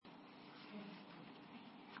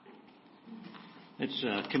Let's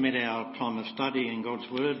commit our time of study in God's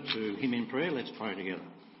Word to Him in prayer. Let's pray together.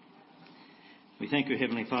 We thank you,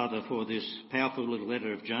 Heavenly Father, for this powerful little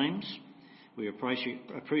letter of James. We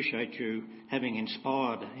appreciate you having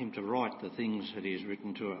inspired him to write the things that he has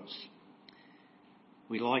written to us.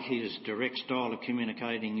 We like his direct style of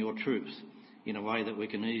communicating your truth in a way that we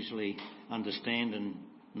can easily understand and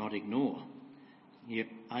not ignore, yet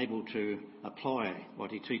able to apply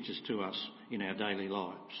what he teaches to us in our daily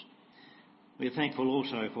lives. We are thankful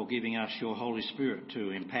also for giving us your Holy Spirit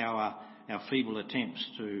to empower our feeble attempts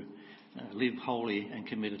to live holy and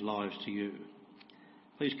committed lives to you.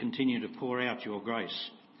 Please continue to pour out your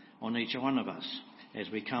grace on each one of us as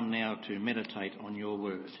we come now to meditate on your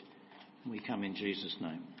word. We come in Jesus'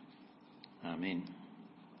 name. Amen.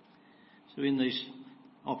 So in these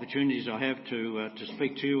opportunities I have to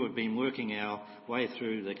speak to you, we've been working our way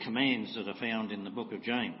through the commands that are found in the book of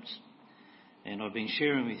James. And I've been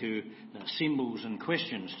sharing with you symbols and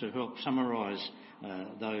questions to help summarise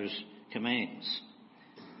those commands.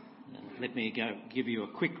 Let me give you a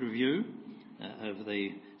quick review of the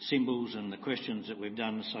symbols and the questions that we've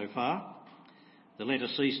done so far. The letter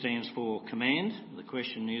C stands for command. The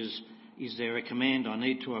question is there a command I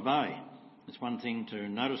need to obey? It's one thing to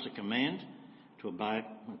notice a command. To obey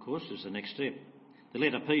it, of course, is the next step. The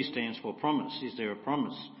letter P stands for promise. Is there a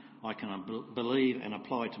promise I can believe and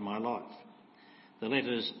apply to my life? The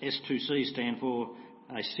letters S to C stand for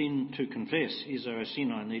a sin to confess. Is there a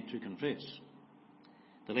sin I need to confess?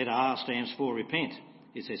 The letter R stands for repent.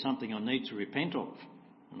 Is there something I need to repent of?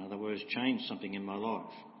 In other words, change something in my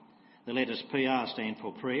life. The letters PR stand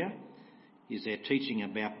for prayer. Is there teaching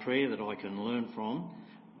about prayer that I can learn from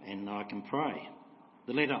and I can pray?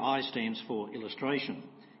 The letter I stands for illustration.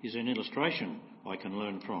 Is there an illustration I can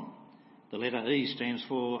learn from? The letter E stands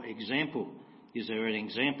for example. Is there an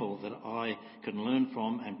example that I can learn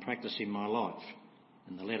from and practice in my life?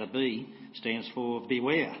 And the letter B stands for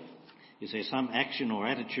beware. Is there some action or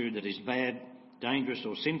attitude that is bad, dangerous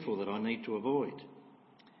or sinful that I need to avoid?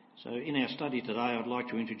 So in our study today, I'd like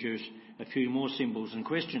to introduce a few more symbols and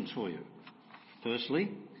questions for you. Firstly,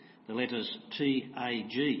 the letters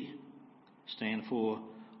TAG stand for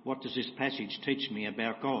what does this passage teach me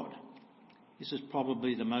about God? This is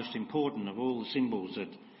probably the most important of all the symbols that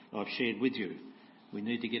I've shared with you. We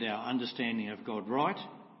need to get our understanding of God right,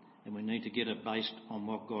 and we need to get it based on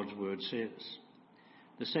what God's word says.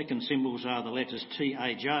 The second symbols are the letters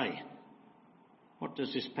TAJ. What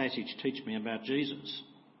does this passage teach me about Jesus?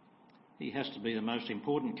 He has to be the most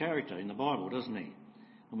important character in the Bible, doesn't he?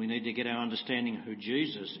 And we need to get our understanding of who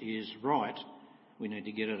Jesus is right. We need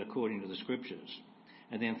to get it according to the Scriptures.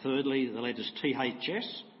 And then thirdly, the letters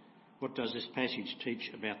THS. What does this passage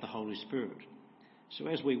teach about the Holy Spirit? So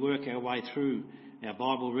as we work our way through our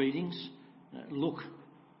Bible readings, look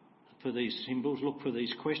for these symbols, look for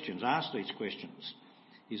these questions, ask these questions.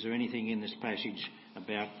 Is there anything in this passage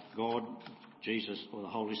about God, Jesus or the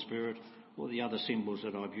Holy Spirit or the other symbols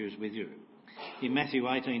that I've used with you? In Matthew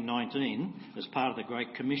 18:19, as part of the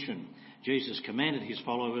Great Commission, Jesus commanded his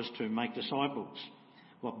followers to make disciples.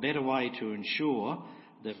 What better way to ensure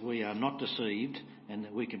that we are not deceived and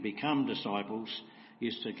that we can become disciples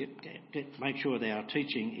is to make sure that our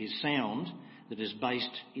teaching is sound, that is based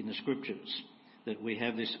in the Scriptures, that we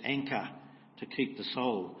have this anchor to keep the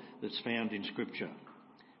soul that's found in Scripture.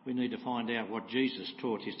 We need to find out what Jesus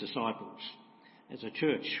taught his disciples. As a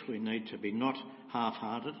church, we need to be not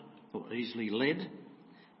half-hearted or easily led.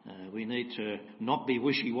 We need to not be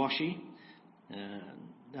wishy-washy.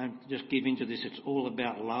 Don't just give in to this, it's all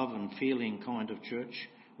about love and feeling kind of church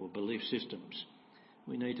or belief systems.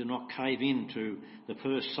 We need to not cave in to the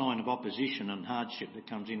first sign of opposition and hardship that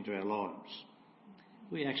comes into our lives.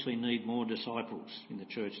 We actually need more disciples in the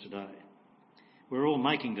church today. We're all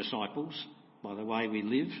making disciples by the way we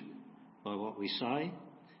live, by what we say,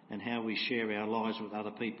 and how we share our lives with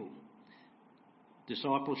other people.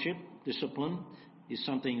 Discipleship, discipline, is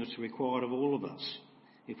something that's required of all of us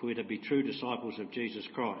if we're to be true disciples of Jesus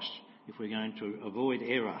Christ, if we're going to avoid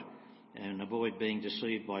error and avoid being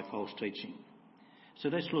deceived by false teaching. So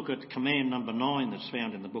let's look at command number 9 that's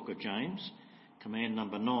found in the book of James. Command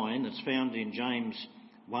number 9 that's found in James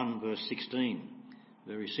 1 verse 16.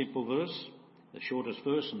 Very simple verse, the shortest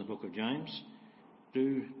verse in the book of James.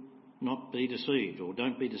 Do not be deceived, or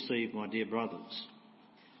don't be deceived, my dear brothers.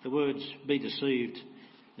 The words be deceived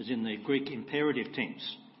is in the Greek imperative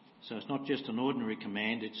tense. So it's not just an ordinary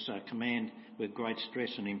command, it's a command with great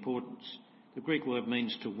stress and importance. The Greek word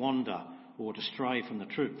means to wander or to stray from the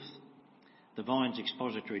truth. The Vine's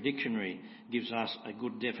Expository Dictionary gives us a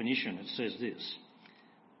good definition. It says this.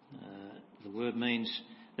 The word means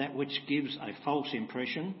that which gives a false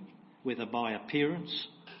impression whether by appearance,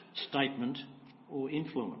 statement or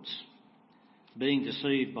influence. Being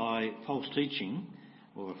deceived by false teaching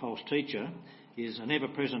or a false teacher is an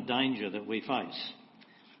ever-present danger that we face.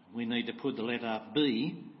 We need to put the letter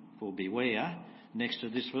B for beware next to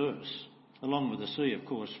this verse, along with the C, of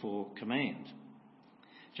course, for command.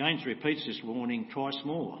 James repeats this warning twice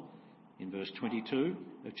more in verse 22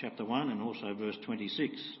 of chapter 1 and also verse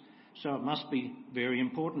 26, so it must be very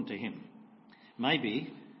important to him.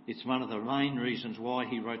 Maybe it's one of the main reasons why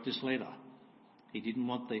he wrote this letter. He didn't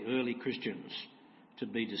want the early Christians to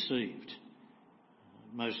be deceived.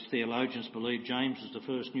 Most theologians believe James is the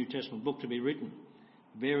first New Testament book to be written,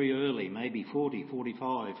 very early, maybe 40,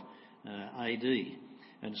 45 AD.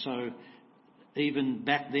 And so even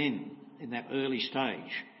back then, in that early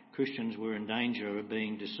stage, Christians were in danger of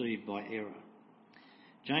being deceived by error.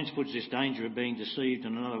 James puts this danger of being deceived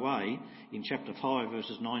in another way in chapter 5,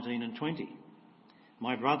 verses 19 and 20.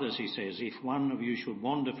 My brothers, he says, if one of you should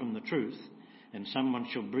wander from the truth and someone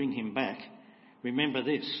shall bring him back, remember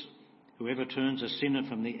this, whoever turns a sinner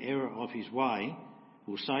from the error of his way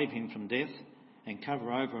will save him from death and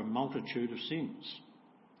cover over a multitude of sins.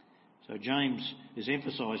 So James is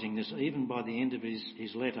emphasising this even by the end of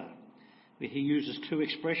his letter. He uses two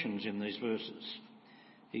expressions in these verses.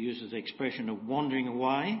 He uses the expression of wandering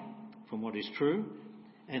away from what is true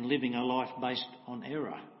and living a life based on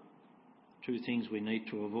error. Two things we need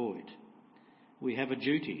to avoid. We have a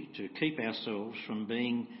duty to keep ourselves from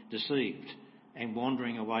being deceived and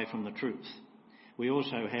wandering away from the truth. We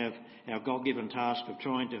also have our God-given task of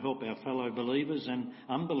trying to help our fellow believers and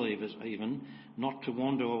unbelievers even not to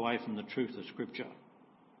wander away from the truth of Scripture.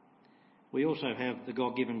 We also have the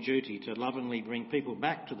God-given duty to lovingly bring people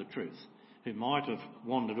back to the truth who might have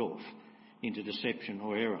wandered off into deception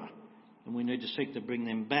or error. And we need to seek to bring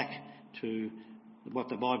them back to what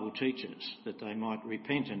the Bible teaches, that they might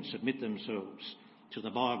repent and submit themselves to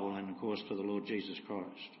the Bible and, of course, to the Lord Jesus Christ.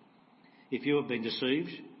 If you have been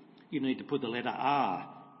deceived, you need to put the letter R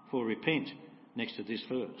for repent next to this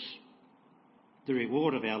verse. The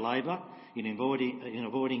reward of our labour in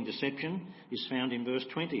avoiding deception is found in verse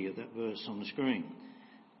 20 of that verse on the screen.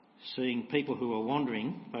 Seeing people who are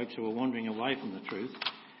wandering, folks who are wandering away from the truth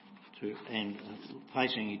and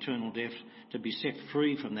facing eternal death, to be set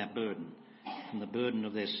free from that burden, from the burden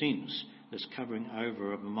of their sins that's covering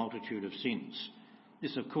over of a multitude of sins.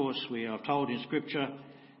 This, of course, we are told in Scripture,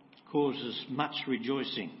 causes much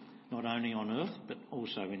rejoicing, not only on earth but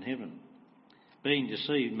also in heaven. Being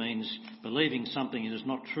deceived means believing something that is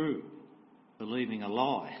not true, believing a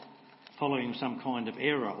lie, following some kind of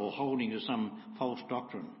error or holding to some false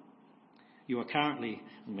doctrine. Are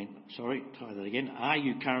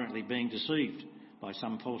you currently being deceived by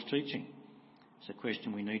some false teaching? It's a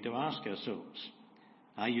question we need to ask ourselves.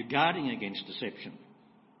 Are you guarding against deception?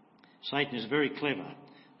 Satan is very clever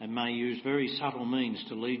and may use very subtle means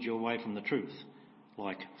to lead you away from the truth,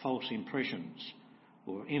 like false impressions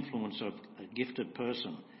or influence of a gifted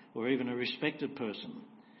person or even a respected person,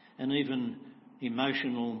 and even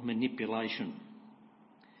emotional manipulation.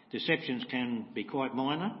 Deceptions can be quite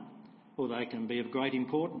minor or they can be of great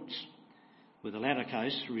importance, with the latter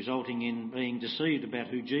case resulting in being deceived about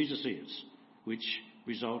who Jesus is, which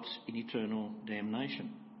results in eternal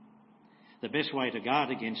damnation. The best way to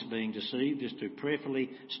guard against being deceived is to prayerfully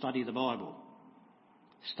study the Bible.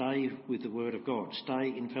 Stay with the Word of God.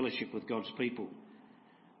 Stay in fellowship with God's people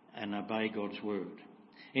and obey God's Word.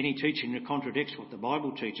 Any teaching that contradicts what the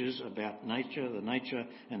Bible teaches about the nature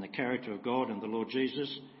and the character of God and the Lord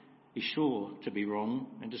Jesus is sure to be wrong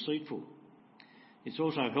and deceitful. It's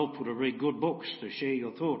also helpful to read good books, to share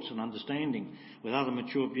your thoughts and understanding with other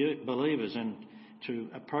mature believers, and to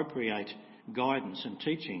appropriate guidance and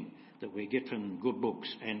teaching that we get from good books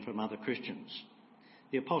and from other Christians.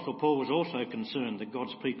 The Apostle Paul was also concerned that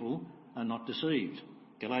God's people are not deceived.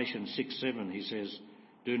 Galatians 6:7, he says,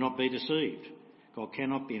 "Do not be deceived. God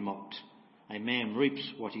cannot be mocked. A man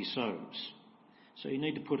reaps what he sows." So you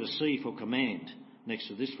need to put a C for command next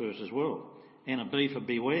to this verse as well, and a B for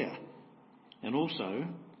beware, and also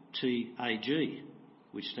TAG,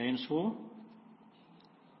 which stands for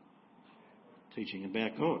teaching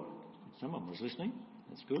about God. Someone was listening.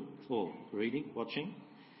 That's good. Or reading, watching.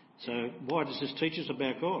 So why does this teach us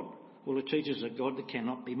about God? Well, it teaches a God that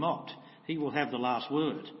cannot be mocked. He will have the last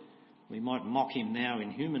word. We might mock him now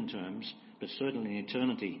in human terms, but certainly in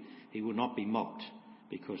eternity he will not be mocked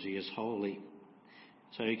because he is holy.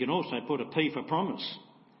 So you can also put a P for promise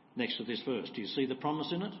next to this verse. Do you see the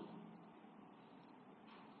promise in it?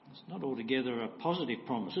 It's not altogether a positive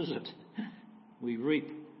promise, is it? We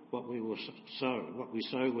reap what we will sow. What we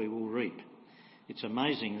sow, we will reap. It's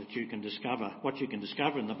amazing that you can discover what you can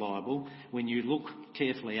discover in the Bible when you look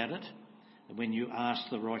carefully at it and when you ask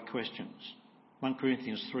the right questions. 1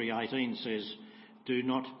 Corinthians 3:18 says, "Do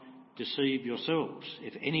not deceive yourselves.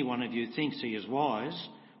 If any one of you thinks he is wise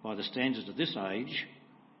by the standards of this age,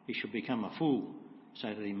 he should become a fool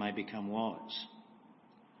so that he may become wise."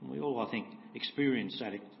 And we all, I think, experience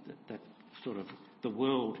that sort of the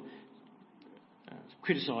world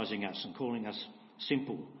criticising us and calling us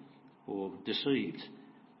simple or deceived.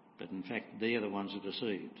 But in fact, they're the ones who are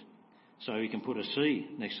deceived. So you can put a C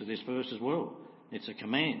next to this verse as well. It's a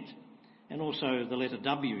command. And also the letter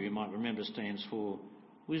W, you might remember, stands for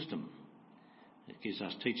wisdom. It gives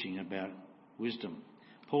us teaching about wisdom.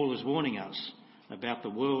 Paul is warning us about the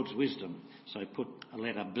world's wisdom. So put a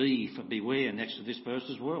letter B for beware next to this verse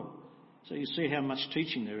as well. So you see how much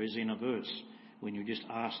teaching there is in a verse when you just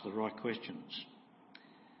ask the right questions.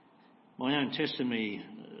 My own testimony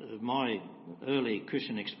of my early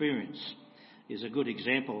Christian experience is a good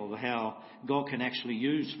example of how God can actually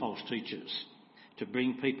use false teachers to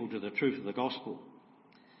bring people to the truth of the gospel.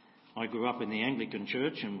 I grew up in the Anglican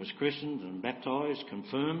church and was christened and baptised,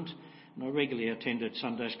 confirmed, and I regularly attended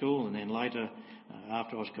Sunday school, and then later,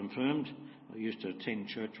 after I was confirmed, I used to attend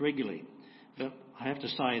church regularly. But I have to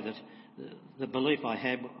say that the belief I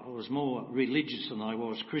had, I was more religious than I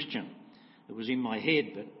was Christian. It was in my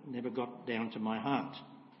head but never got down to my heart.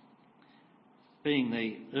 Being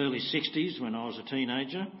the early 60s when I was a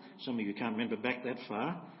teenager, some of you can't remember back that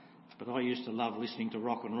far, but I used to love listening to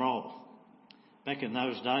rock and roll. Back in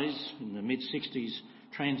those days, in the mid-60s,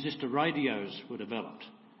 transistor radios were developed,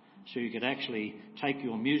 so you could actually take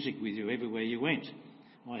your music with you everywhere you went.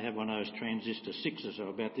 I had one of those transistor 6s, they were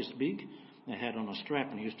about this big. I had on a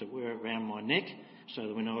strap and used to wear it around my neck so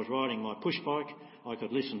that when I was riding my push bike, I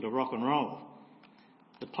could listen to rock and roll.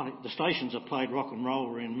 The stations that played rock and roll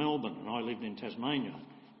were in Melbourne, and I lived in Tasmania,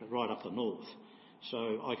 but right up the north.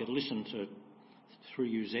 So I could listen to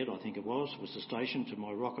 3UZ, I think it was the station, to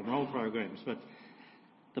my rock and roll programs. But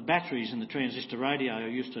the batteries in the transistor radio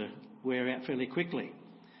used to wear out fairly quickly.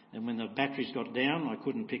 And when the batteries got down, I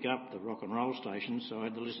couldn't pick up the rock and roll stations, so I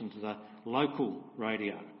had to listen to the local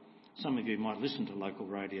radio. Some of you might listen to local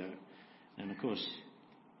radio. And of course,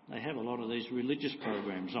 they have a lot of these religious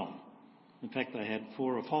programs on. In fact, they had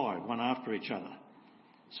 4 or 5, one after each other.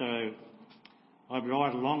 So I'd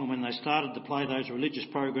ride along, and when they started to play those religious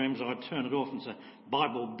programs, I'd turn it off and say,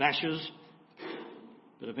 "Bible bashers."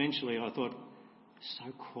 But eventually I thought, it's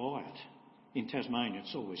so quiet. In Tasmania,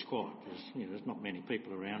 it's always quiet. There's not many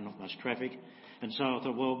people around, not much traffic. And so I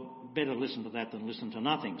thought, well, better listen to that than listen to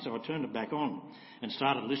nothing. So I turned it back on and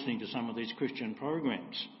started listening to some of these Christian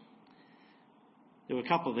programs. There were a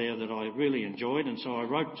couple there that I really enjoyed, and so I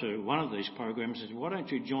wrote to one of these programs and said, "Why don't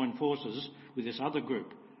you join forces with this other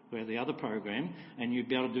group who had the other program, and you'd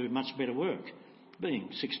be able to do much better work?" Being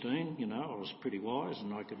 16, I was pretty wise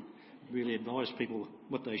and I could really advise people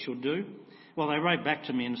what they should do. Well, they wrote back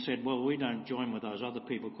to me and said, "Well, we don't join with those other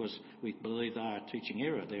people because we believe they are teaching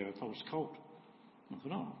error. They're a false cult." I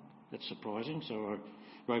thought, oh, that's surprising. So I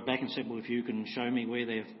wrote back and said, "Well, if you can show me where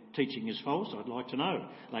their teaching is false, I'd like to know."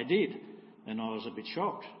 They did, and I was a bit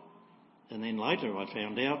shocked. And then later I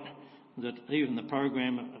found out that even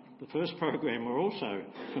the first program were also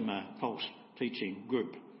from a false teaching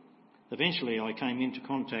group. Eventually I came into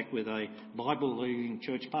contact with a Bible-believing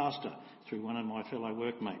church pastor through one of my fellow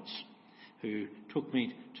workmates who took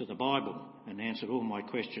me to the Bible and answered all my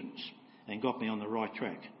questions and got me on the right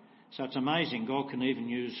track. So it's amazing God can even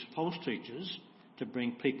use false teachers to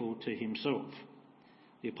bring people to himself.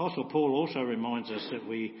 The Apostle Paul also reminds us that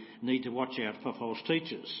we need to watch out for false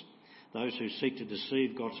teachers, those who seek to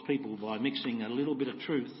deceive God's people by mixing a little bit of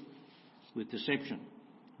truth with deception.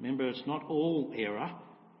 Remember, it's not all error.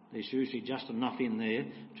 There's usually just enough in there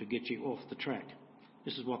to get you off the track.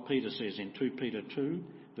 This is what Peter says in 2 Peter 2,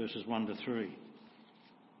 verses 1 to 3.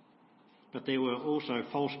 "But there were also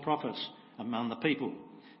false prophets among the people,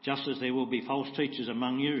 just as there will be false teachers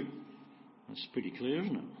among you." That's pretty clear,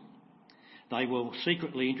 isn't it? "They will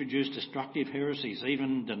secretly introduce destructive heresies,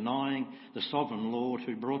 even denying the sovereign Lord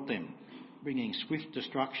who brought them, bringing swift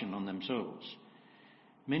destruction on themselves.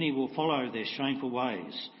 Many will follow their shameful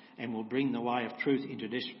ways and will bring the way of truth into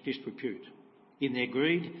disrepute. In their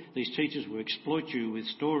greed, these teachers will exploit you with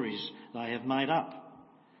stories they have made up.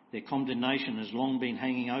 Their condemnation has long been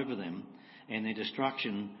hanging over them, and their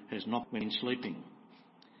destruction has not been sleeping."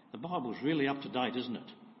 The Bible's really up to date, isn't it?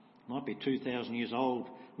 It might be 2,000 years old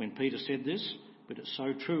when Peter said this, but it's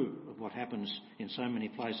so true of what happens in so many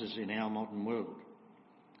places in our modern world.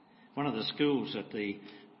 One of the schools that the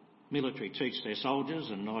military teach their soldiers,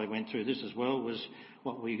 and I went through this as well, was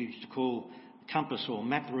what we used to call compass or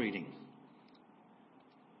map reading.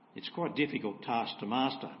 It's quite a difficult task to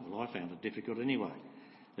master. Well, I found it difficult anyway,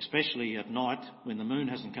 especially at night when the moon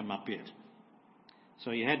hasn't come up yet.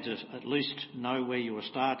 So you had to at least know where you were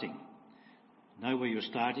starting. Know where you're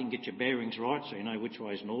starting, get your bearings right so you know which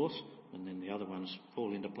way is north, and then the other ones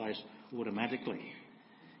fall into place automatically.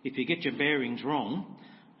 If you get your bearings wrong,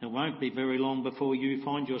 it won't be very long before you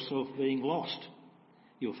find yourself being lost.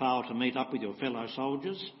 You'll fail to meet up with your fellow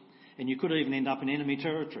soldiers, and you could even end up in enemy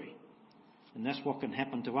territory. And that's what can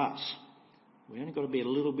happen to us. We only got to be a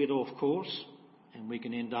little bit off course, and we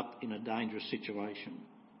can end up in a dangerous situation.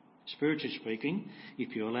 Spiritually speaking,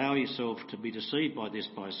 if you allow yourself to be deceived by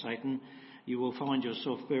Satan, you will find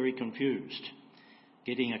yourself very confused.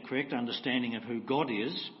 Getting a correct understanding of who God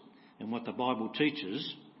is and what the Bible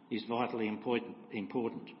teaches is vitally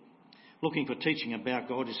important. Looking for teaching about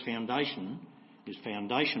God is foundational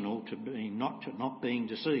to not being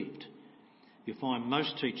deceived. You find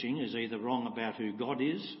most teaching is either wrong about who God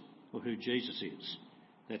is or who Jesus is.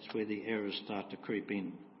 That's where the errors start to creep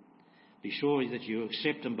in. Be sure that you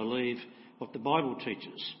accept and believe what the Bible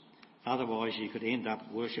teaches. Otherwise, you could end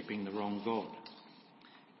up worshipping the wrong God.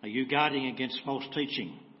 Are you guarding against false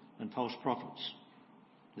teaching and false prophets?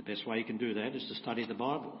 The best way you can do that is to study the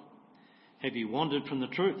Bible. Have you wandered from the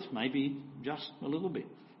truth? Maybe just a little bit.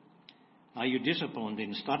 Are you disciplined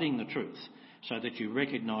in studying the truth so that you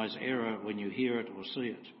recognise error when you hear it or see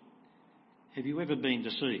it? Have you ever been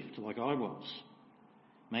deceived like I was?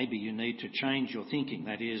 Maybe you need to change your thinking,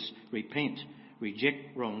 that is, repent,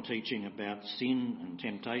 reject wrong teaching about sin and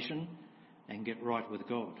temptation, and get right with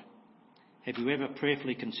God. Have you ever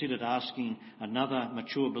prayerfully considered asking another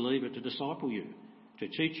mature believer to disciple you, to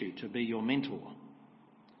teach you, to be your mentor?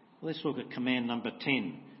 Let's look at command number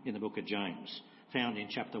 10 in the book of James, found in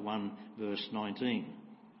chapter 1, verse 19.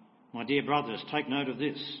 My dear brothers, take note of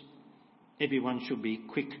this. Everyone should be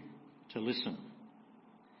quick to listen.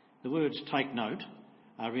 The words take note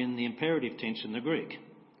are in the imperative tense in the Greek,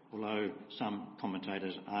 although some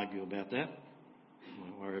commentators argue about that. I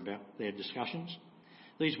won't worry about their discussions.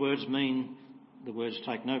 These words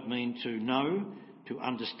take note mean to know, to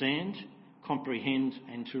understand, comprehend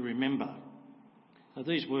and to remember. Now,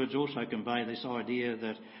 these words also convey this idea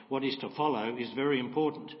that what is to follow is very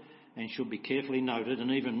important and should be carefully noted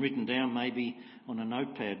and even written down maybe on a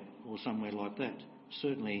notepad or somewhere like that.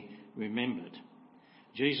 Certainly remembered.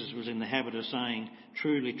 Jesus was in the habit of saying,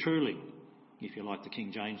 truly, truly, if you like the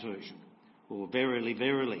King James Version, or verily,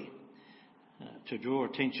 verily, to draw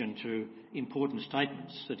attention to important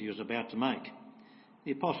statements that he was about to make.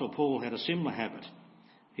 The Apostle Paul had a similar habit.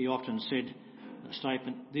 He often said a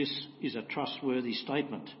statement, this is a trustworthy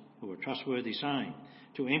statement or a trustworthy saying.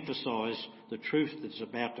 To emphasise the truth that's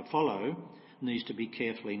about to follow needs to be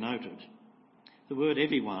carefully noted. The word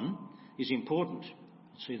everyone is important.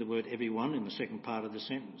 See the word everyone in the second part of the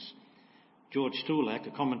sentence. George Stulak,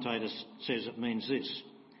 a commentator, says it means this.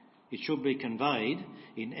 It should be conveyed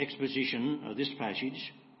in exposition of this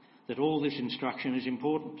passage that all this instruction is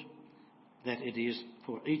important, that it is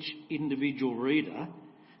for each individual reader,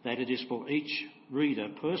 that it is for each reader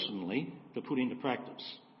personally to put into practice.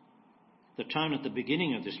 The tone at the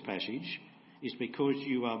beginning of this passage is because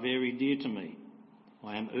you are very dear to me.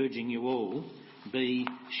 I am urging you all, be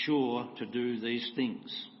sure to do these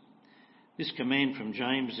things. This command from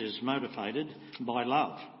James is motivated by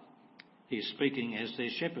love. He is speaking as their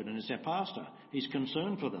shepherd and as their pastor. He's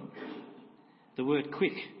concerned for them. The word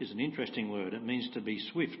quick is an interesting word. It means to be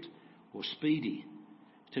swift or speedy,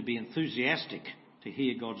 to be enthusiastic to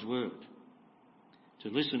hear God's word. To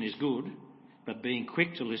listen is good, but being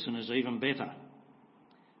quick to listen is even better.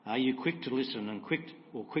 Are you quick to listen and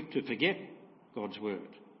quick to forget God's word?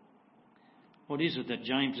 What is it that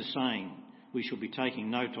James is saying we should be taking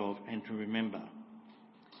note of and to remember?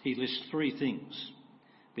 He lists three things.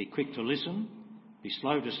 Be quick to listen, be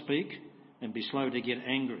slow to speak, and be slow to get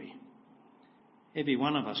angry. Every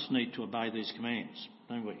one of us need to obey these commands,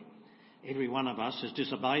 don't we? Every one of us has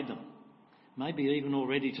disobeyed them, maybe even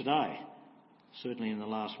already today, certainly in the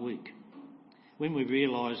last week. When we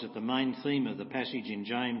realise that the main theme of the passage in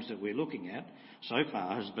James that we're looking at so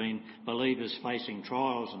far has been believers facing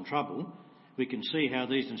trials and trouble, we can see how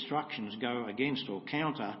these instructions go against or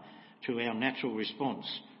counter to our natural response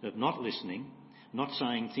of not listening, not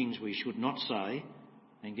saying things we should not say,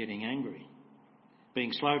 and getting angry.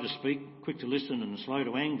 Being slow to speak, quick to listen and slow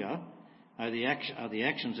to anger are the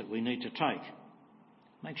actions that we need to take.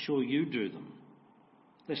 Make sure you do them.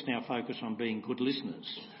 Let's now focus on being good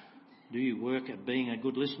listeners. Do you work at being a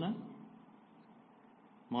good listener?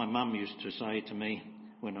 My mum used to say to me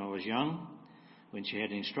when I was young, when she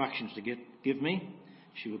had instructions to give me,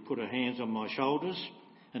 She would put her hands on my shoulders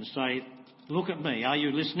and say, "Look at me, are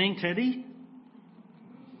you listening, Teddy?"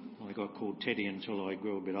 I got called Teddy until I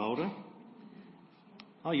grew a bit older.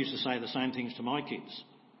 I used to say the same things to my kids.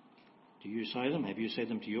 Do you say them? Have you said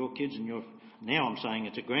them to your kids? Now I'm saying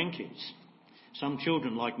it to grandkids. Some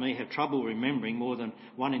children like me have trouble remembering more than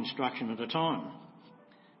one instruction at a time.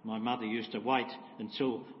 My mother used to wait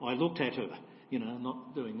until I looked at her,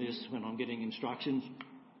 not doing this when I'm getting instructions.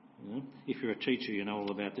 If you're a teacher, you know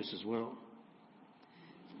all about this as well.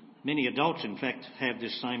 Many adults, in fact, have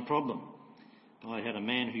this same problem. I had a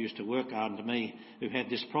man who used to work under me who had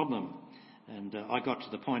this problem, and I got to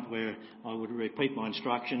the point where I would repeat my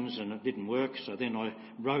instructions and it didn't work, so then I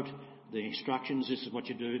wrote the instructions. This is what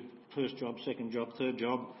you do, first job, second job, third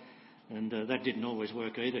job, and that didn't always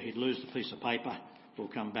work either. He'd lose the piece of paper or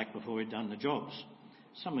come back before he'd done the jobs.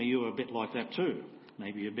 Some of you are a bit like that too,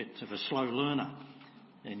 maybe a bit of a slow learner,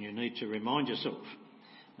 and you need to remind yourself.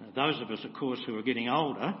 Those of us, of course, who are getting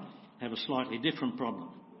older have a slightly different problem.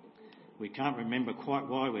 We can't remember quite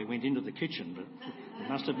why we went into the kitchen, but it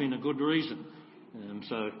must have been a good reason.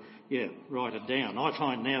 Write it down. I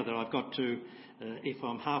find now that I've got to, if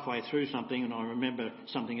I'm halfway through something and I remember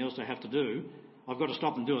something else I have to do, I've got to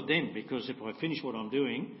stop and do it then, because if I finish what I'm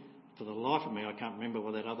doing, for the life of me, I can't remember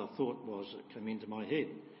what that other thought was that came into my head.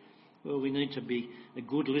 Well, we need to be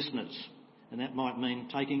good listeners, and that might mean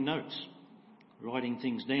taking notes, writing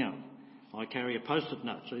things down. I carry a post-it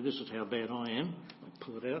note. See, this is how bad I am. I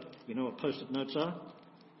pull it out. You know what post-it notes are?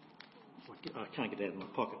 I can't get it out of my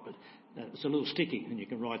pocket, but it's a little sticky and you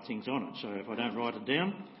can write things on it. So if I don't write it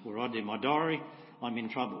down or write it in my diary, I'm in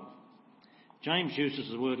trouble. James uses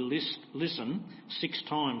the word listen 6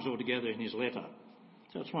 times altogether in his letter.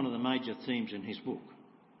 So it's one of the major themes in his book.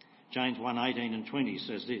 James 1:18 and 20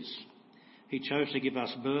 says this: "He chose to give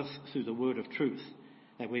us birth through the word of truth,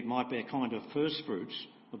 that we might be a kind of first fruits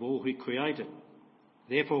of all he created.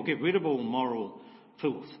 Therefore get rid of all moral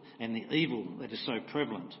filth and the evil that is so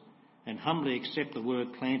prevalent, and humbly accept the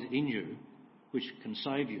word planted in you, which can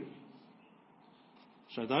save you."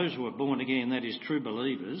 So those who are born again, that is, true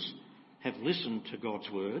believers, have listened to God's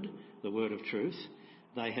word, the word of truth.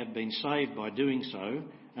 They have been saved by doing so,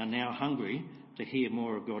 and are now hungry to hear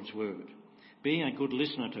more of God's word. Being a good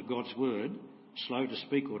listener to God's word, slow to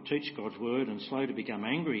speak or teach God's word, and slow to become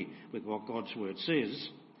angry with what God's word says,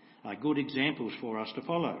 are good examples for us to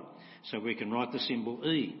follow. So we can write the symbol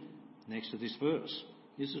E next to this verse.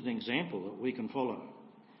 This is an example that we can follow.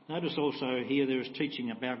 Notice also here there is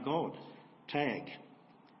teaching about God. Tag.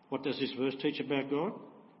 What does this verse teach about God?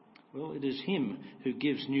 Well, it is him who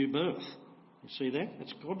gives new birth. You see that?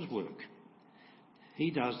 It's God's work.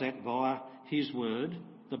 He does that via his word,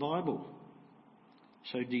 the Bible.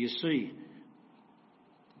 So do you see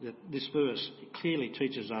that this verse clearly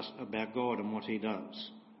teaches us about God and what he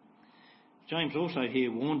does? James also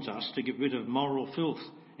here warns us to get rid of moral filth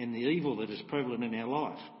and the evil that is prevalent in our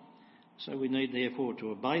life. So we need therefore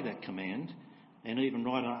to obey that command, and even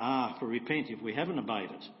write an R for repent if we haven't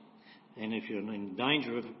obeyed it. And if you're in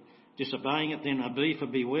danger of disobeying it, then a B for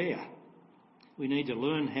beware. We need to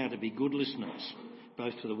learn how to be good listeners,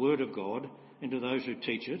 both to the word of God and to those who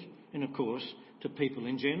teach it, and of course to people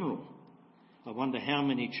in general. I wonder how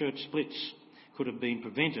many church splits could have been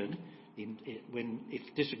prevented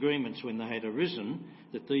if disagreements, when they had arisen,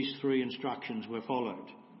 that these 3 instructions were followed.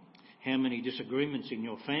 How many disagreements in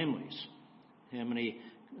your families, how many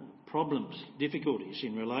problems, difficulties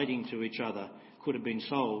in relating to each other could have been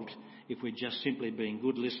solved if we'd just simply been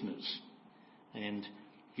good listeners and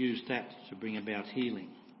used that to bring about healing.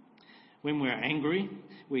 When we're angry,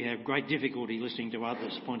 we have great difficulty listening to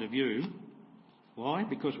others' point of view. Why?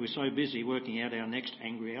 Because we're so busy working out our next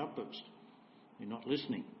angry outburst. We're not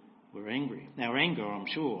listening. We're angry. Our anger, I'm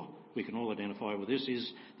sure we can all identify with this, is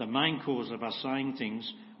the main cause of us saying things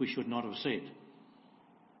we should not have said.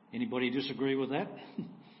 Anybody disagree with that?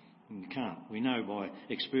 You can't. We know by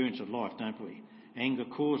experience of life, don't we? Anger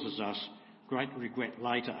causes us great regret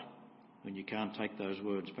later when you can't take those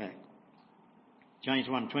words back. James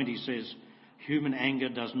 1:20 says, "Human anger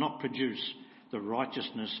does not produce the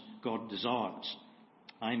righteousness God desires."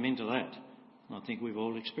 Amen to that. I think we've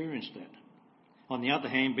all experienced that. On the other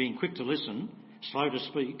hand, being quick to listen, slow to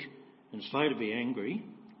speak, and slow to be angry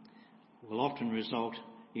will often result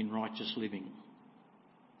in righteous living.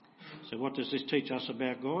 So what does this teach us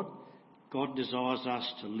about God? God desires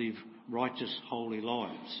us to live righteous, holy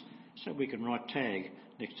lives. So we can write tag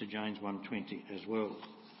next to James 1:20 as well.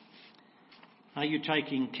 Are you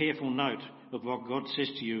taking careful note of what God says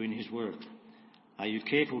to you in his word? Are you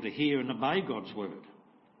careful to hear and obey God's word?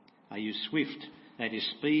 Are you swift, that is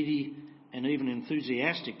speedy, and even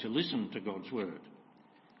enthusiastic to listen to God's word?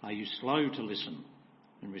 Are you slow to listen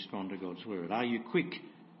and respond to God's word? Are you quick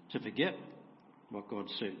to forget what God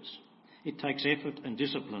says? It takes effort and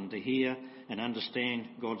discipline to hear and understand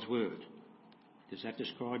God's word. Does that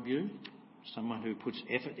describe you? Someone who puts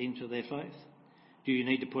effort into their faith? Do you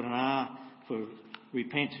need to put an R for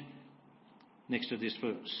repent next to this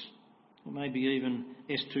verse? Or maybe even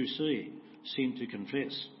S2C, sin to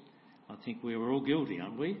confess. I think we are all guilty,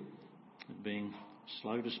 aren't we? Of being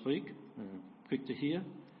slow to speak, quick to hear,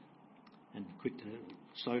 and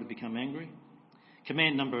slow to become angry.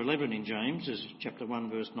 Command number 11 in James is chapter 1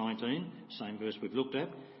 verse 19, same verse we've looked at.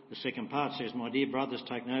 The second part says, "My dear brothers,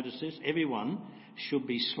 take notice of this. Everyone should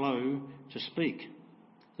be slow to speak."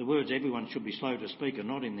 The words "everyone should be slow to speak" are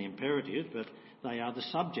not in the imperative, but they are the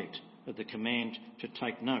subject of the command to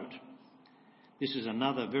take note. This is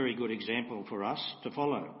another very good example for us to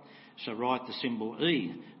follow. So write the symbol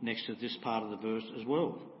E next to this part of the verse as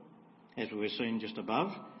well. As we were seeing just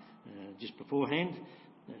above, just beforehand,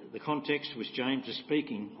 the context which James is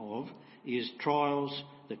speaking of is trials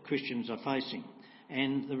that Christians are facing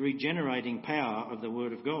and the regenerating power of the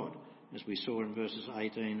Word of God, as we saw in verses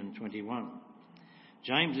 18 and 21.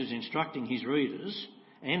 James is instructing his readers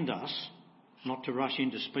and us not to rush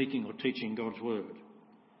into speaking or teaching God's Word.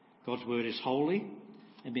 God's Word is holy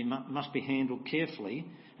and must be handled carefully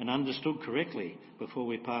and understood correctly before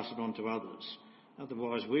we pass it on to others.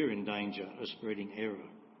 Otherwise, we're in danger of spreading error.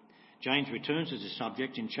 James returns to this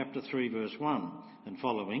subject in chapter 3, verse 1 and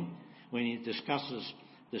following, when he discusses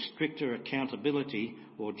the stricter accountability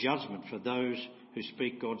or judgment for those who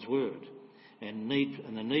speak God's Word and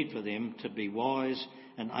the need for them to be wise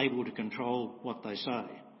and able to control what they say.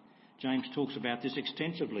 James talks about this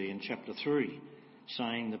extensively in chapter 3,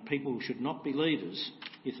 saying that people should not be leaders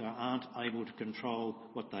if they aren't able to control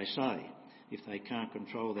what they say, if they can't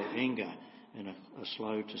control their anger and are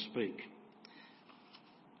slow to speak.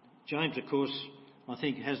 James, of course, I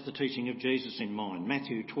think has the teaching of Jesus in mind.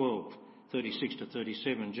 Matthew 12, 36 to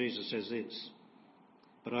 37, Jesus says this,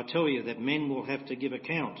 "But I tell you that men will have to give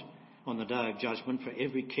account on the day of judgment for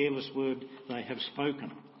every careless word they have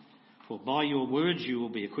spoken. For by your words you will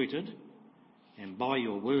be acquitted, and by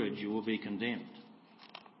your words you will be condemned."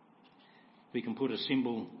 We can put a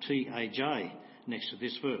symbol TAJ next to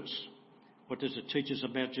this verse. What does it teach us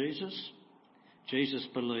about Jesus? Jesus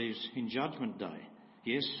believes in Judgment Day.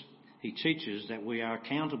 Yes, he teaches that we are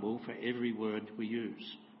accountable for every word we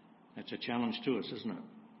use. That's a challenge to us, isn't it?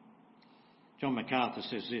 John MacArthur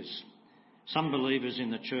says this, "Some believers in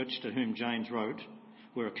the church to whom James wrote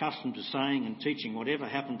were accustomed to saying and teaching whatever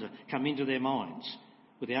happened to come into their minds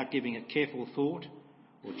without giving it careful thought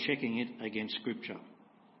or checking it against Scripture."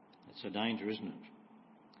 That's a danger, isn't it?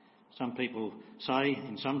 Some people say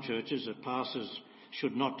in some churches that pastors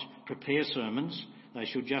should not prepare sermons. They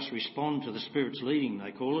should just respond to the Spirit's leading,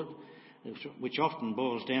 they call it, which often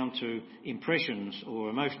boils down to impressions or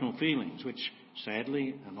emotional feelings, which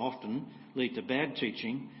sadly and often lead to bad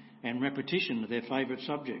teaching and repetition of their favourite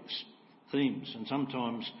subjects, themes, and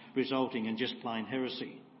sometimes resulting in just plain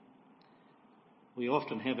heresy. We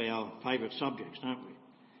often have our favourite subjects, don't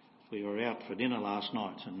we? We were out for dinner last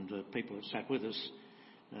night and people that sat with us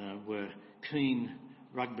were keen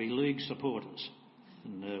rugby league supporters.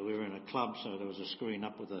 And we were in a club, so there was a screen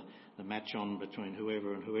up with the match on between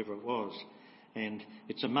whoever and whoever it was. And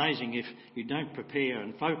it's amazing, if you don't prepare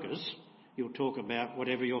and focus, you'll talk about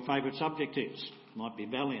whatever your favourite subject is. It might be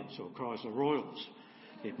Valiants or Chrysler Royals.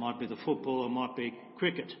 It might be the football, it might be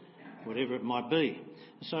cricket, whatever it might be.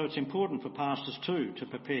 So it's important for pastors too to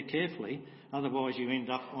prepare carefully, otherwise you end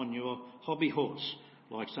up on your hobby horse,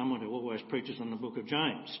 like someone who always preaches on the book of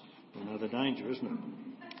James. Another danger, isn't it?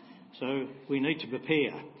 So we need to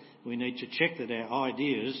prepare. We need to check that our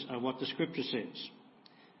ideas are what the Scripture says.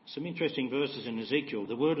 Some interesting verses in Ezekiel.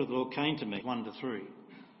 The word of the Lord came to me, 1 to 3. It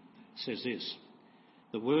says this,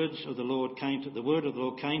 the word of the Lord came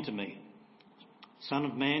to me, "Son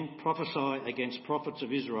of man, prophesy against prophets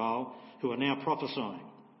of Israel who are now prophesying.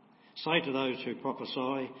 Say to those who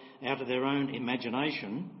prophesy out of their own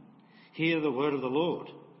imagination, hear the word of the Lord.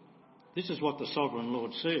 This is what the sovereign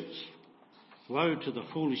Lord says. Woe to the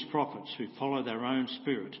foolish prophets who follow their own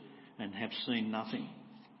spirit and have seen nothing."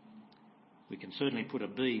 We can certainly put a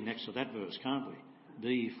B next to that verse, can't we?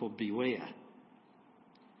 B for beware.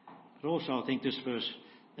 But also I think this verse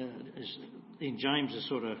in James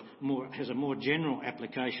has a more general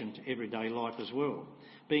application to everyday life as well.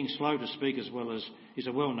 Being slow to speak as well is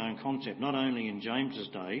a well-known concept, not only in James's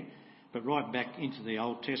day, but right back into the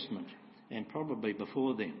Old Testament and probably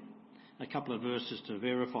before then. A couple of verses to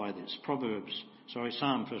verify this.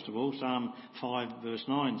 Psalm first of all. Psalm 5 verse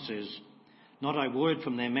 9 says, "Not a word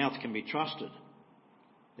from their mouth can be trusted.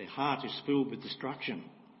 Their heart is filled with destruction.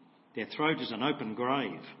 Their throat is an open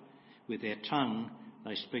grave. With their tongue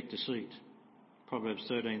they speak deceit. Proverbs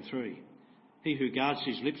 13:3. He who guards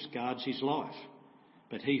his lips guards his life,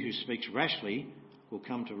 but he who speaks rashly will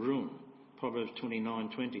come to ruin. Proverbs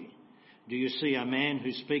 29:20. Do you see a man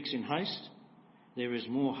who speaks in haste? There is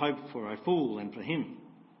more hope for a fool than for him.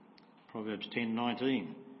 Proverbs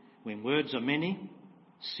 10:19. When words are many,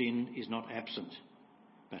 sin is not absent,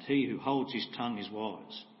 but he who holds his tongue is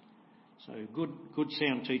wise. So good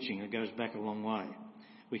sound teaching that goes back a long way.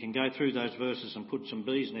 We can go through those verses and put some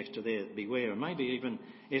B's next to there, beware, and maybe even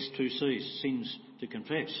S2C's, sins to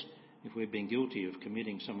confess, if we've been guilty of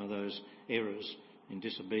committing some of those errors in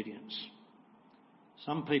disobedience.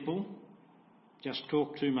 Some people just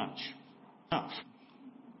talk too much. Enough.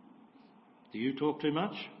 Do you talk too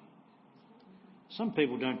much? Some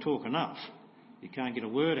people don't talk enough. You can't get a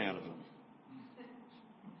word out of them.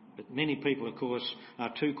 But many people, of course,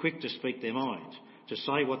 are too quick to speak their mind, to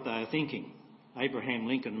say what they are thinking. Abraham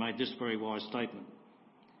Lincoln made this very wise statement.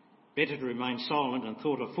 Better to remain silent and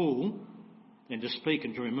thought a fool than to speak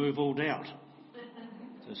and to remove all doubt.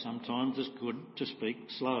 So sometimes it's good to speak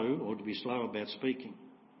slow or to be slow about speaking.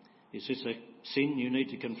 Is this a sin you need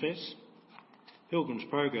to confess? Pilgrim's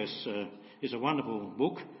Progress is a wonderful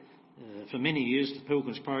book. For many years, the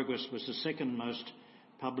Pilgrim's Progress was the second most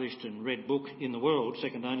published and read book in the world,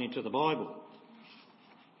 second only to the Bible.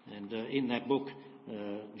 And in that book,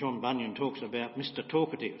 John Bunyan talks about Mr.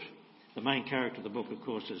 Talkative. The main character of the book, of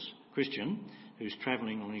course, is Christian, who's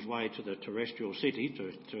travelling on his way to the terrestrial city,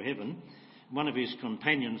 to heaven. One of his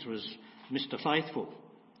companions was Mr. Faithful.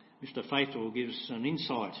 Mr. Faithful gives an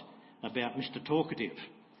insight about Mr. Talkative.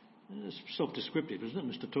 It's self-descriptive, isn't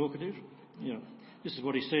it, Mr. Talkative? Yeah. This is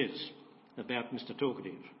what he says about Mr.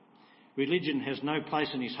 Talkative. Religion has no place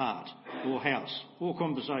in his heart, or house, or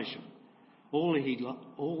conversation. All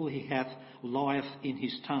he hath lieth in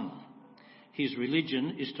his tongue. His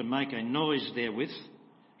religion is to make a noise therewith.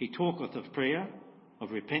 He talketh of prayer,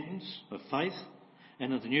 of repentance, of faith,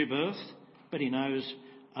 and of the new birth, but he knows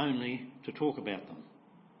only to talk about them.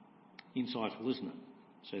 Insightful, isn't it?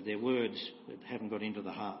 So they're words that haven't got into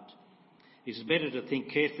the heart. It is better to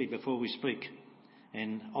think carefully before we speak,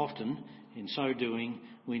 and often, in so doing,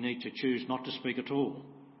 we need to choose not to speak at all.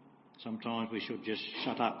 Sometimes we should just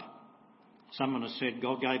shut up. Someone has said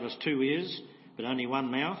God gave us 2 ears but only one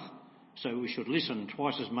mouth, so we should listen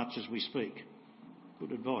twice as much as we speak.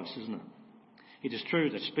 Good advice, isn't it? It is true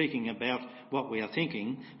that speaking about what we are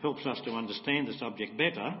thinking helps us to understand the subject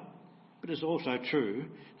better, but it's also true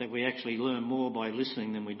that we actually learn more by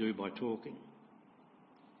listening than we do by talking.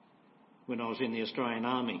 When I was in the Australian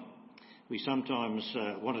Army, we sometimes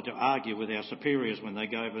wanted to argue with our superiors when they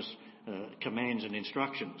gave us commands and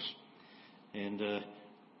instructions, and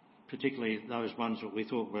particularly those ones that we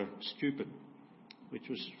thought were stupid, which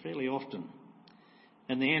was fairly often.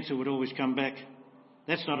 And the answer would always come back,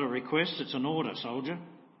 "That's not a request, it's an order, soldier."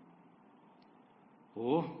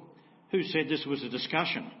 Or, "Who said this was a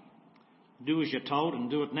discussion? Do as you're told and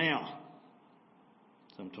do it now."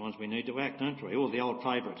 Sometimes we need to act, don't we? Or the old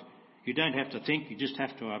favourite, "You don't have to think, you just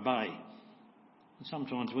have to obey." And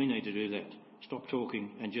sometimes we need to do that. Stop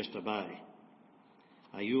talking and just obey.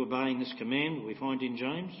 Are you obeying this command we find in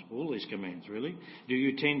James? All these commands, really. Do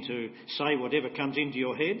you tend to say whatever comes into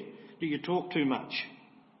your head? Do you talk too much?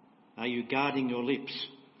 Are you guarding your lips?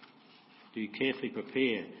 Do you carefully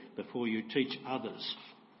prepare before you teach others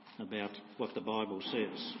about what the Bible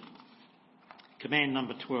says? Command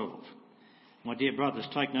number 12. My dear brothers,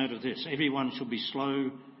 take note of this. Everyone should be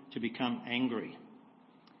slow to become angry.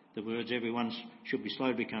 The words everyone should be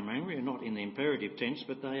slow to become angry are not in the imperative tense,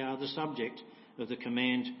 but they are the subject of the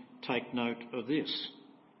command, take note of this.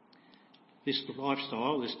 This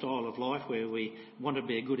lifestyle, this style of life where we want to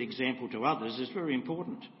be a good example to others is very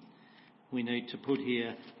important. We need to put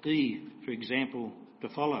here E, for example, to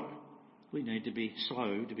follow. We need to be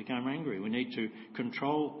slow to become angry. We need to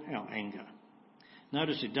control our anger.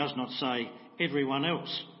 Notice it does not say everyone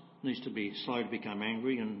else needs to be slow to become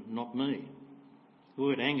angry and not me. The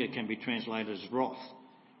word anger can be translated as wrath,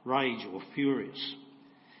 rage or furious.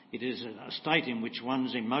 It is a state in which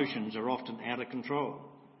one's emotions are often out of control.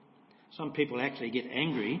 Some people actually get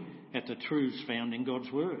angry at the truths found in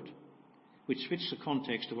God's Word, which fits the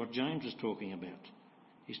context of what James is talking about.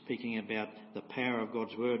 He's speaking about the power of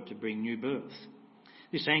God's Word to bring new birth.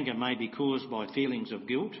 This anger may be caused by feelings of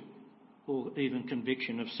guilt or even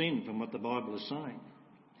conviction of sin from what the Bible is saying.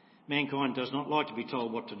 Mankind does not like to be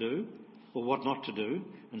told what to do or what not to do,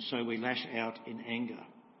 and so we lash out in anger.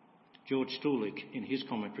 George Stuhlik, in his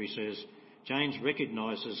commentary, says, James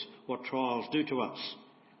recognises what trials do to us.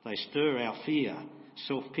 They stir our fear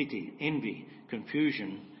self-pity, envy,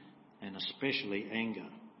 confusion, and especially anger.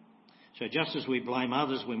 So just as we blame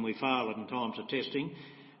others when we fail in times of testing,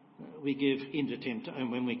 when we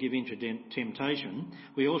give into temptation,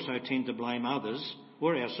 we also tend to blame others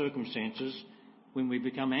or our circumstances when we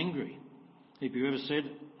become angry. Have you ever said,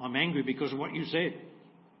 I'm angry because of what you said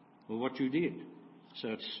or what you did? So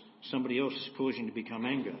it's somebody else is causing you to become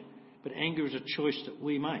angry. But anger is a choice that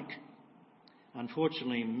we make.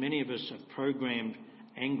 Unfortunately, many of us have programmed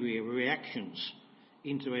angry reactions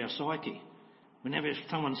into our psyche. Whenever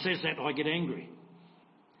someone says that, I get angry.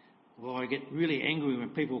 Well, I get really angry when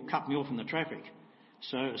people cut me off in the traffic.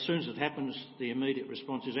 So as soon as it happens, the immediate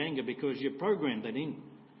response is anger because you've programmed that in.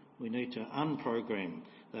 We need to unprogram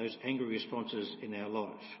those angry responses in our life.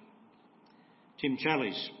 Tim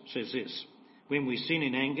Challies says this, when we sin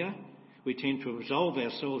in anger, we tend to absolve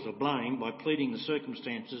ourselves of blame by pleading the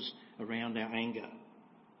circumstances around our anger.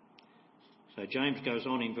 So James goes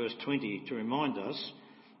on in verse 20 to remind us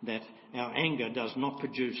that our anger does not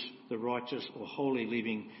produce the righteous or holy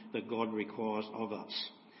living that God requires of us.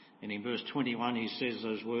 And in verse 21 he says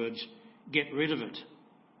those words, get rid of it.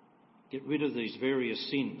 Get rid of these various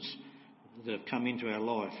sins that have come into our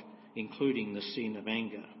life, including the sin of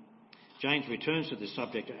anger. James returns to the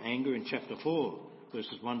subject of anger in chapter 4,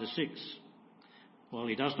 verses 1 to 6. While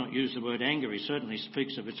he does not use the word anger, he certainly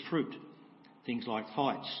speaks of its fruit. Things like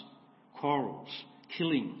fights, quarrels,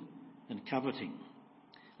 killing and coveting.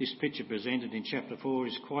 This picture presented in chapter 4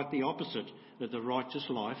 is quite the opposite of the righteous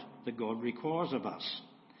life that God requires of us.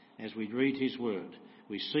 As we read his word,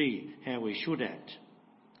 we see how we should act.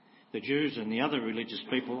 The Jews and the other religious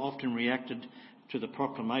people often reacted to the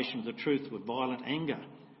proclamation of the truth with violent anger.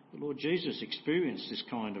 The Lord Jesus experienced this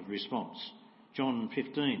kind of response. John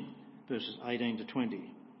 15, verses 18 to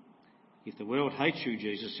 20. If the world hates you,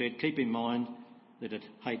 Jesus said, keep in mind that it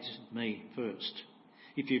hates me first.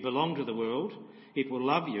 If you belong to the world, it will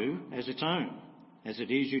love you as its own. As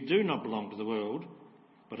it is, you do not belong to the world,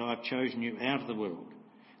 but I have chosen you out of the world.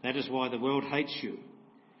 That is why the world hates you.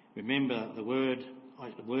 Remember the words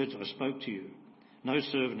I spoke to you. No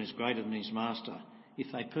servant is greater than his master.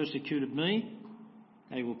 If they persecuted me,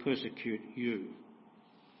 they will persecute you.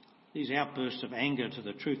 These outbursts of anger to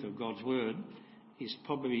the truth of God's word is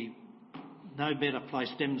probably no better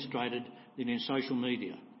place demonstrated than in social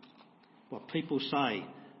media. What people say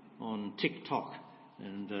on TikTok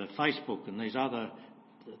and Facebook and these other...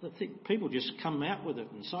 people just come out with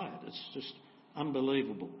it and say it. It's just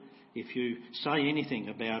unbelievable. If you say anything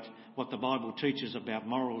about what the Bible teaches about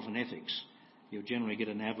morals and ethics, you'll generally get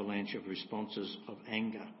an avalanche of responses of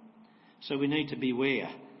anger. So we need to beware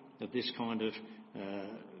of this kind of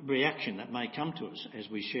reaction that may come to us as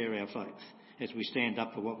we share our faith, as we stand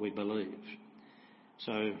up for what we believe.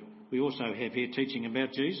 So we also have here teaching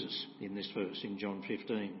about Jesus in this verse in John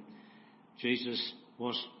 15. Jesus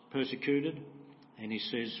was persecuted and he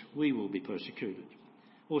says we will be persecuted.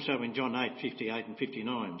 Also in John 8:58 and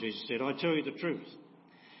 59, Jesus said, I tell you the truth.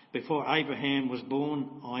 Before Abraham was born,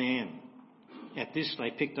 I am. At this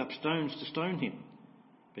they picked up stones to stone him.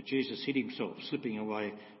 But Jesus hid himself, slipping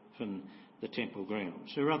away from the temple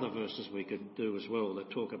grounds. There are other verses we could do as well that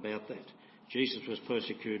talk about that. Jesus was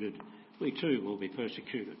persecuted. We too will be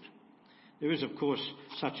persecuted. There is, of course,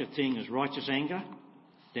 such a thing as righteous anger,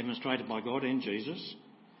 demonstrated by God and Jesus,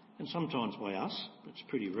 and sometimes by us. It's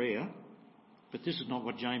pretty rare. But this is not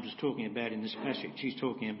what James is talking about in this passage. He's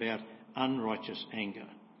talking about unrighteous anger.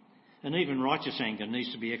 And even righteous anger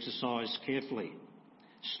needs to be exercised carefully,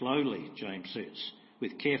 slowly, James says,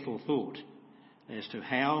 with careful thought as to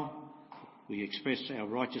how we express our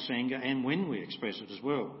righteous anger and when we express it as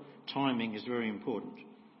well. Timing is very important.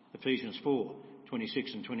 Ephesians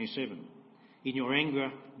 4:26 and 27. In your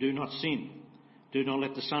anger, do not sin. Do not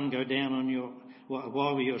let the sun go down on you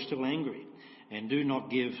while you are still angry, and do not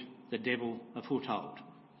give the devil a foothold.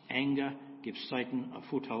 Anger gives Satan a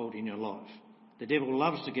foothold in your life. The devil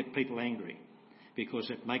loves to get people angry because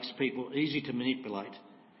it makes people easy to manipulate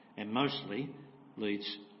and mostly leads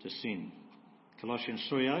to sin. Colossians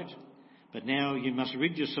 3:8. But now you must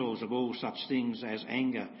rid yourselves of all such things as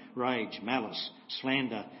anger, rage, malice,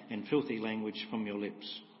 slander and filthy language from your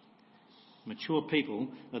lips. Mature people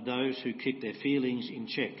are those who keep their feelings in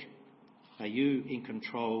check. Are you in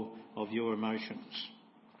control of your emotions?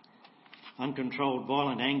 Uncontrolled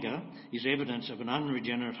violent anger is evidence of an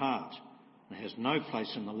unregenerate heart and has no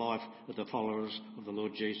place in the life of the followers of the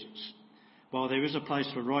Lord Jesus. While there is a place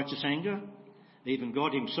for righteous anger, even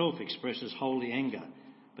God himself expresses holy anger,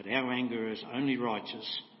 but our anger is only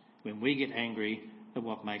righteous when we get angry at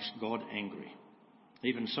what makes God angry.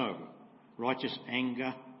 Even so, righteous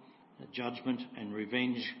anger, judgment and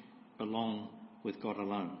revenge belong with God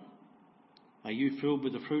alone? Are you filled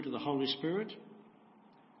with the fruit of the Holy Spirit?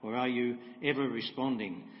 Or are you ever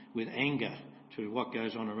responding with anger to what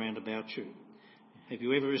goes on around about you? Have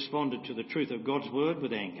you ever responded to the truth of God's word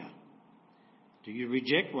with anger? Do you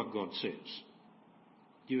reject what God says?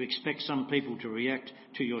 Do you expect some people to react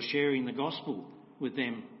to your sharing the gospel with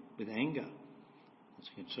them with anger? This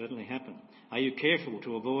can certainly happen. Are you careful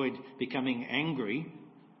to avoid becoming angry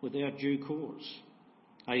without due cause?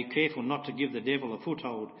 Are you careful not to give the devil a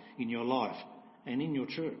foothold in your life and in your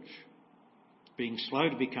church? Being slow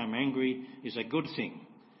to become angry is a good thing.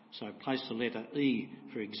 So place the letter E,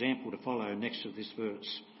 for example, to follow next to this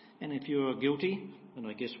verse. And if you are guilty, and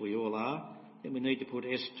I guess we all are, then we need to put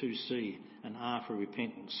S2C and R for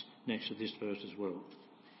repentance next to this verse as well.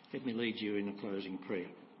 Let me lead you in a closing prayer.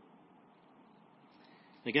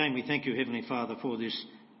 Again, we thank you, Heavenly Father, for this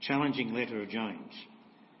challenging letter of James.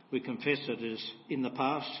 We confess that as in the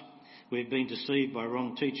past we've been deceived by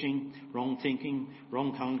wrong teaching, wrong thinking,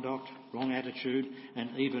 wrong conduct, wrong attitude,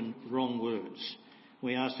 and even wrong words.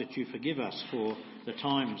 We ask that you forgive us for the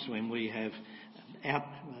times when we have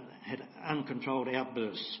had uncontrolled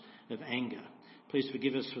outbursts of anger. Please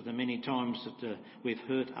forgive us for the many times that we've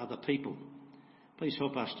hurt other people. Please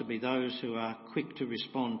help us to be those who are quick to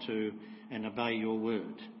respond to and obey your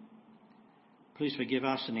word. Please forgive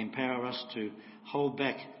us and empower us to hold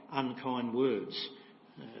back unkind words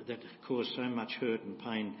that cause so much hurt and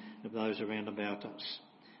pain of those around about us,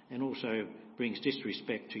 and also brings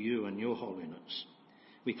disrespect to you and your holiness.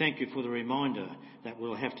 We thank you for the reminder that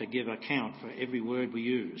we'll have to give account for every word we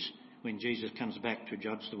use when Jesus comes back to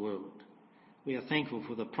judge the world. We are thankful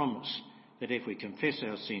for the promise that if we confess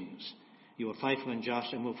our sins, you are faithful and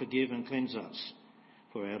just and will forgive and cleanse us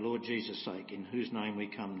for our Lord Jesus' sake, in whose name we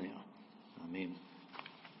come now. Amen.